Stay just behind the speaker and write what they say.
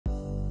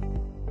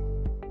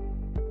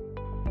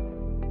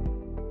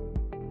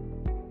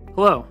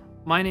Hello,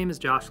 my name is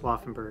Josh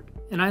Laufenberg,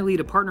 and I lead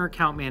a partner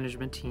account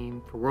management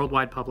team for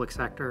worldwide public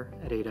sector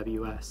at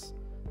AWS.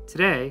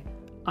 Today,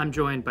 I'm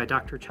joined by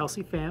Dr.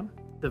 Chelsea Pham,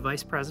 the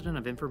Vice President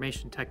of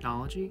Information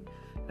Technology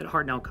at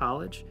Hartnell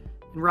College,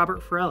 and Robert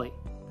Ferrilli,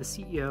 the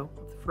CEO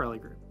of the Ferrilli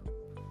Group.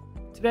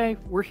 Today,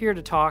 we're here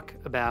to talk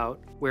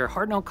about where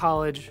Hartnell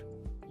College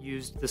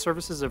used the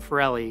services of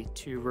Ferrilli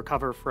to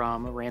recover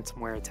from a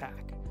ransomware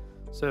attack.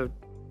 So,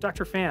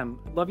 Dr. Pham,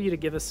 I'd love you to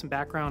give us some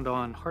background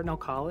on Hartnell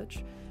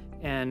College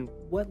and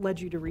what led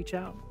you to reach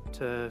out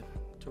to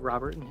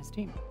Robert and his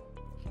team.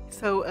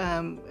 So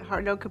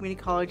Hartnell Community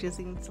College is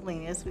in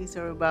Salinas. We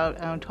serve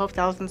about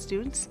 12,000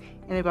 students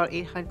and about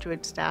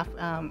 800 staff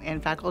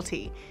and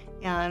faculty.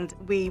 And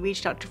we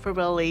reached out to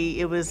Ferrilli.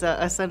 It was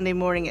a Sunday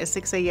morning at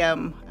 6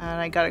 a.m. and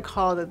I got a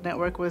call that the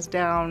network was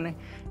down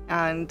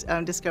and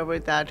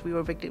discovered that we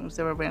were victims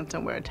of a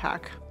ransomware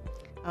attack.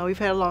 We've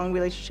had a long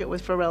relationship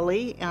with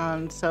Ferrilli,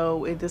 and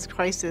so in this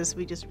crisis,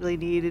 we just really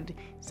needed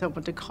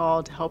someone to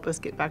call to help us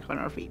get back on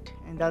our feet.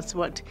 And that's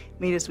what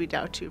made us reach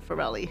out to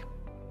Ferrilli.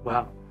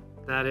 Wow,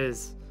 that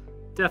is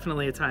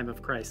definitely a time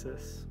of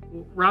crisis.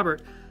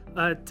 Robert,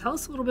 tell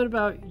us a little bit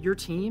about your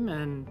team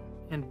and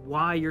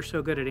why you're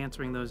so good at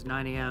answering those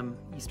 9 a.m.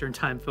 Eastern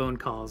Time phone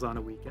calls on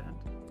a weekend.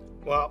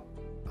 Well,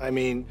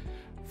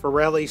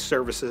 Ferrilli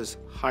services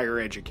higher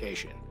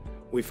education.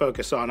 We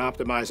focus on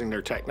optimizing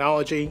their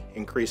technology,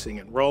 increasing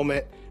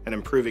enrollment, and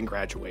improving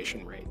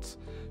graduation rates.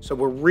 So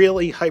we're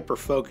really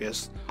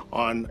hyper-focused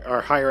on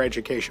our higher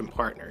education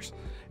partners.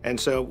 And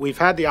so we've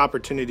had the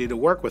opportunity to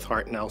work with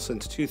Hartnell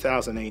since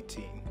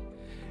 2018.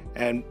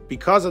 And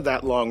because of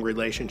that long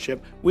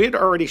relationship, we had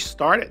already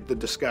started the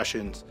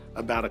discussions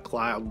about a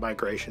cloud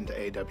migration to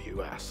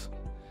AWS.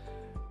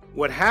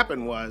 What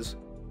happened was,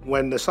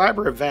 when the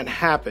cyber event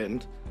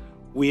happened,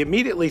 we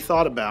immediately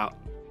thought about,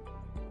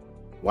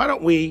 why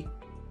don't we,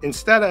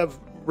 instead of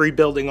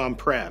rebuilding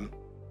on-prem,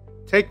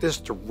 take this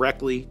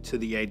directly to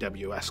the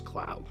AWS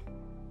cloud?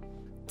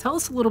 Tell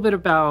us a little bit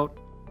about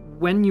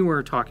when you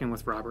were talking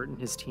with Robert and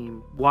his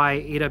team,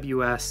 why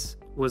AWS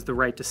was the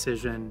right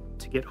decision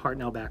to get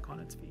Hartnell back on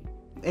its feet.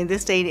 In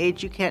this day and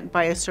age, you can't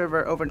buy a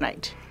server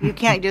overnight. You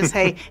can't just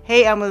say,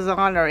 hey,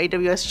 Amazon or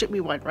AWS, ship me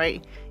one,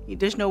 right?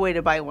 There's no way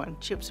to buy one.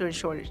 Chips are in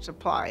shortage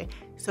supply.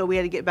 So we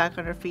had to get back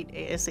on our feet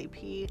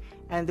ASAP.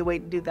 And the way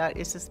to do that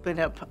is to spin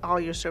up all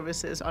your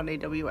services on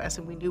AWS.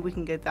 And we knew we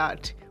can get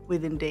that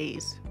within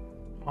days.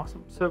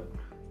 Awesome. So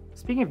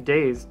speaking of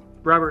days,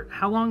 Robert,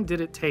 how long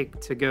did it take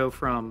to go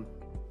from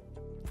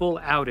full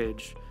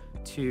outage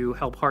to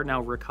help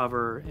Hartnell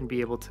recover and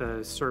be able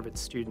to serve its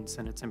students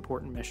and its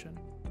important mission?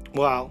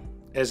 Well,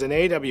 as an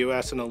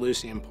AWS and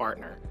Ellucian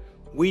partner,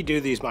 we do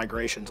these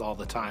migrations all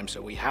the time.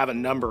 So we have a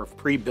number of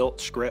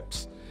pre-built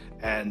scripts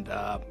and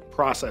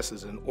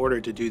processes in order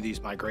to do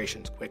these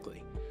migrations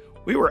quickly.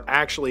 We were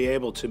actually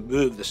able to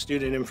move the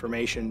student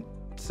information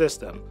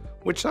system,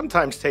 which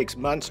sometimes takes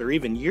months or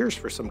even years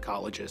for some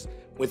colleges,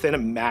 within a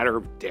matter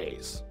of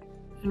days.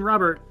 And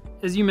Robert,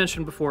 as you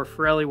mentioned before,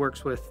 Ferrilli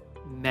works with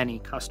many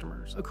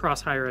customers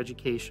across higher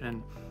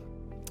education.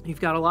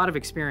 You've got a lot of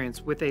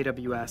experience with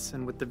AWS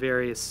and with the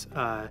various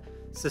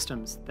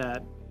systems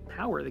that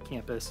power the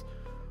campus.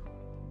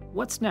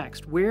 What's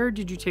next? Where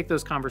did you take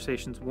those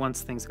conversations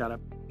once things got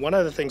up? One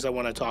of the things I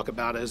want to talk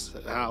about is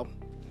how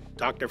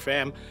Dr.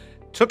 Pham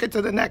took it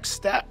to the next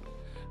step.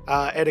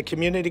 At a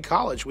community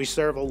college, we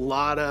serve a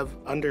lot of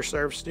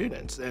underserved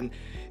students. And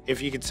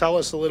if you could tell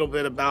us a little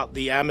bit about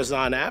the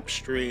Amazon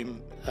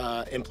AppStream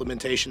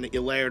implementation that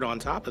you layered on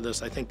top of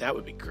this, I think that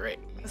would be great.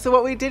 So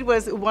what we did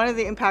was, one of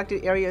the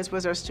impacted areas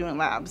was our student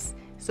labs.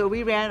 So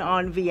we ran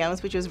on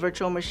VMs, which is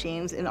virtual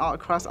machines,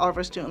 across all of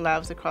our student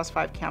labs across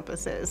 5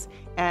 campuses.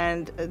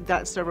 And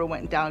that server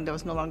went down. That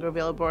was no longer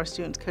available. Our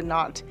students could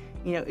not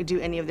do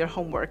any of their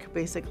homework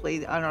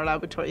basically on our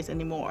laboratories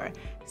anymore.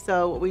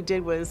 So what we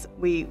did was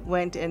we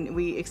went and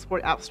we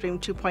export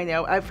AppStream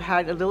 2.0. I've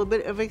had a little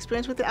bit of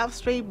experience with the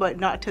AppStream, but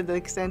not to the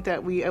extent that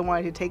I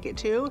wanted to take it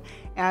to.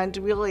 And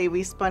really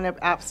we spun up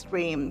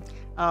AppStream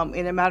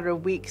in a matter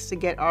of weeks to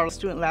get our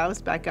student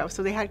labs back up.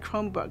 So they had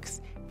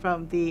Chromebooks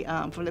from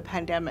the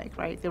pandemic,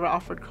 right? They were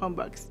offered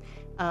Chromebooks.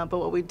 But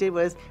what we did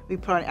was we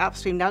put on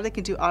AppStream. Now they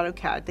can do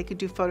AutoCAD, they could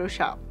do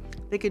Photoshop,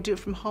 they could do it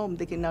from home,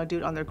 they can now do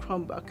it on their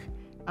Chromebook.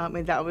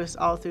 And that was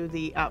all through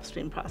the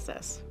AppStream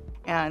process.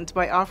 And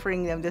by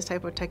offering them this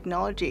type of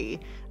technology,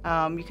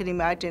 you can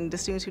imagine the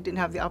students who didn't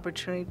have the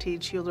opportunity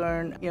to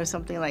learn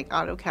something like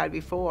AutoCAD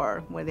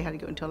before, when they had to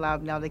go into a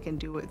lab, now they can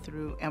do it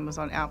through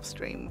Amazon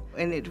AppStream.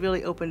 And it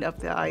really opened up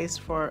the eyes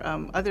for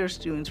other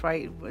students,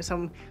 right?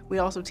 We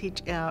also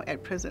teach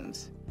at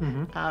prisons.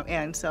 Mm-hmm.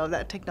 And so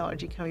that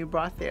technology can be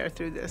brought there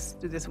through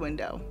this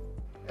window.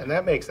 And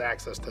that makes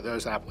access to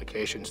those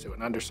applications to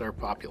an underserved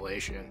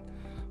population.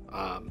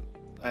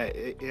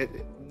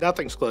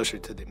 Nothing's closer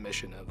to the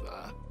mission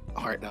of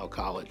Hartnell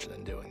College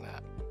than doing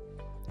that.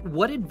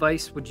 What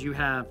advice would you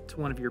have to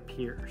one of your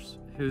peers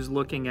who's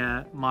looking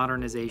at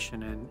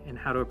modernization and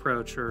how to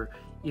approach or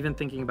even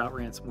thinking about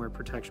ransomware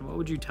protection? What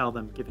would you tell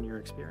them given your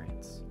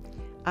experience?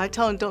 I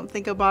tell them, don't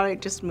think about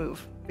it, just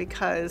move.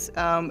 Because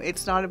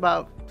it's not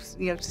about,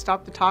 to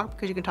stop the talk,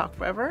 because you can talk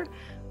forever.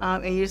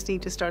 And you just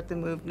need to start the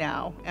move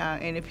now.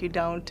 And if you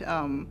don't,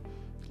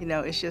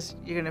 it's just,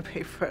 you're going to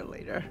pay for it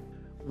later.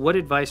 What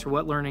advice or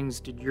what learnings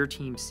did your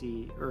team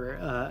see or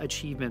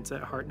achievements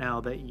at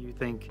Hartnell that you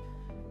think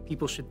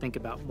people should think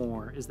about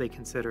more as they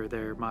consider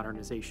their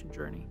modernization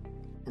journey?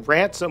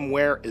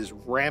 Ransomware is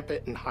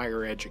rampant in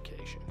higher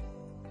education.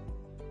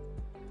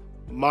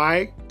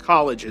 My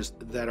colleges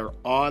that are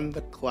on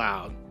the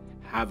cloud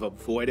have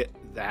avoided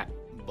that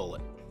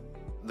bullet.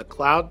 The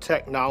cloud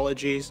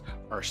technologies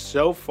are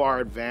so far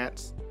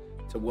advanced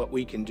to what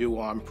we can do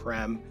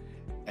on-prem,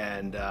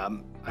 and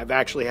I've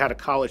actually had a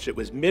college that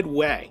was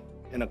midway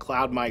in a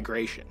cloud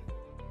migration,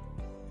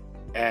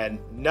 and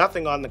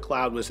nothing on the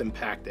cloud was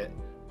impacted,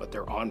 but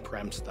their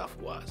on-prem stuff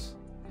was.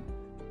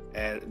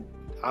 And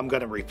I'm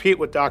going to repeat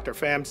what Dr.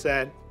 Pham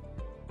said.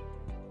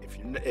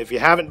 If you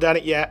haven't done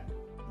it yet,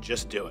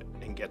 just do it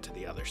and get to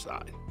the other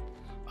side.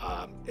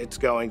 It's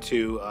going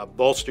to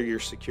bolster your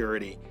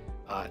security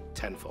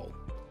tenfold.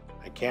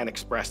 I can't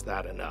express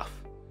that enough.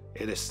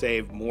 It has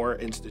saved more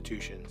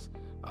institutions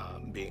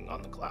being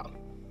on the cloud.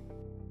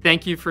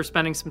 Thank you for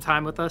spending some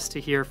time with us to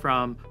hear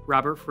from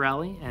Robert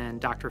Ferrilli and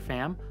Dr.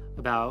 Pham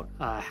about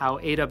how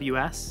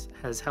AWS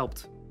has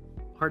helped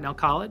Hartnell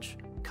College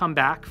come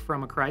back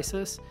from a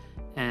crisis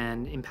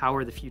and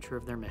empower the future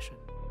of their mission.